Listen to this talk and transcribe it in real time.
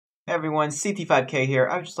Everyone, CT5K here.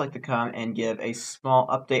 I would just like to come and give a small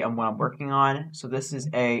update on what I'm working on. So this is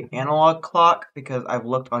a analog clock because I've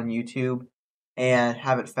looked on YouTube and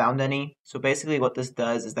haven't found any. So basically what this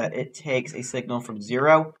does is that it takes a signal from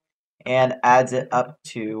 0 and adds it up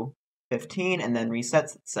to 15 and then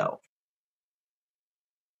resets itself.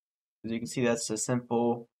 As you can see, that's just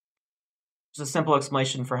a simple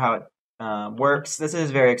explanation for how it works. This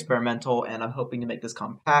is very experimental, and I'm hoping to make this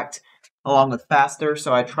compact along with faster.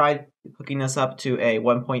 So I tried hooking this up to a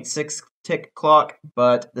 1.6 tick clock,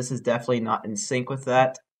 but this is definitely not in sync with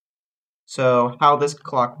that. So how this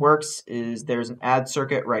clock works is there's an add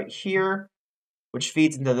circuit right here, which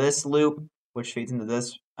feeds into this loop, which feeds into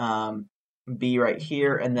this B right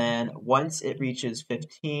here, and then once it reaches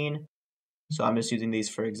 15, so I'm just using these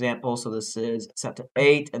for example, so this is set to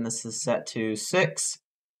 8 and this is set to 6.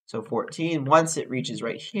 So 14, once it reaches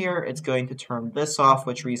right here, it's going to turn this off,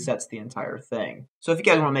 which resets the entire thing. So if you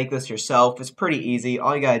guys want to make this yourself, it's pretty easy.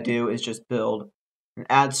 All you got to do is just build an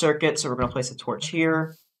add circuit. So we're going to place a torch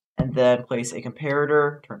here, and then place a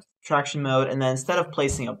comparator, turn to subtraction mode, and then instead of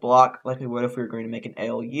placing a block like we would if we were going to make an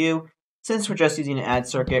ALU, since we're just using an add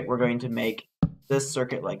circuit, we're going to make this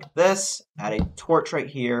circuit like this, add a torch right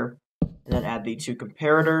here, and then add the two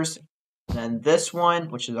comparators. And then this one,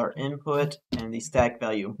 which is our input, and the static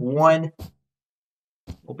value of 1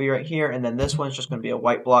 will be right here. And then this one's just going to be a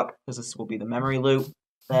white block because this will be the memory loop.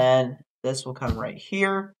 Then this will come right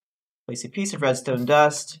here, place a piece of redstone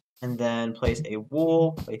dust, and then place a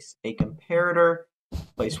wool, place a comparator,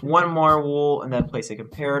 place one more wool, and then place a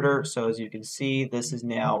comparator. So as you can see, this is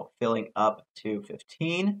now filling up to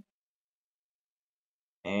 15.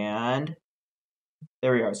 And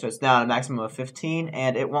there we are. So it's now at a maximum of 15,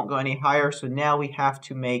 and it won't go any higher. So now we have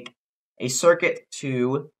to make a circuit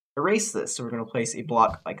to erase this. So we're going to place a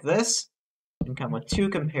block like this, and come with two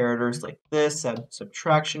comparators like this, set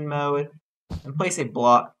subtraction mode, and place a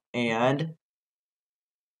block and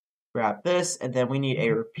grab this, and then we need a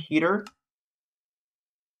repeater,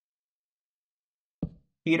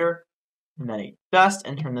 and then a dust,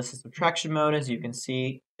 and turn this to subtraction mode. As you can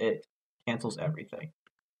see, it cancels everything.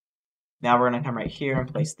 Now we're going to come right here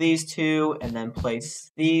and place these two, and then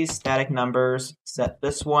place these static numbers, set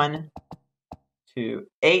this one to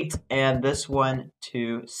 8, and this one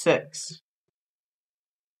to 6.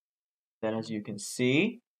 Then as you can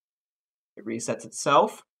see, it resets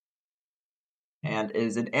itself, and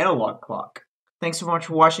is an analog clock. Thanks so much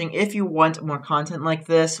for watching. If you want more content like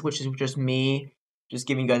this, which is just me just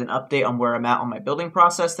giving you guys an update on where I'm at on my building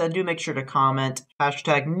process, then do make sure to comment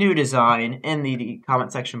 #newdesign in the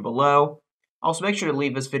comment section below. Also, make sure to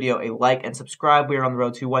leave this video a like and subscribe. We are on the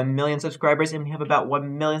road to 1 million subscribers, and we have about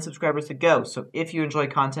 1 million subscribers to go. So if you enjoy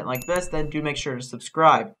content like this, then do make sure to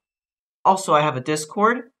subscribe. Also, I have a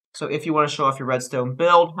Discord, so if you want to show off your redstone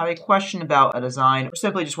build, have a question about a design, or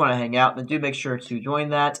simply just want to hang out, then do make sure to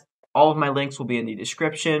join that. All of my links will be in the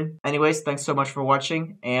description. Anyways, thanks so much for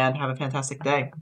watching, and have a fantastic day.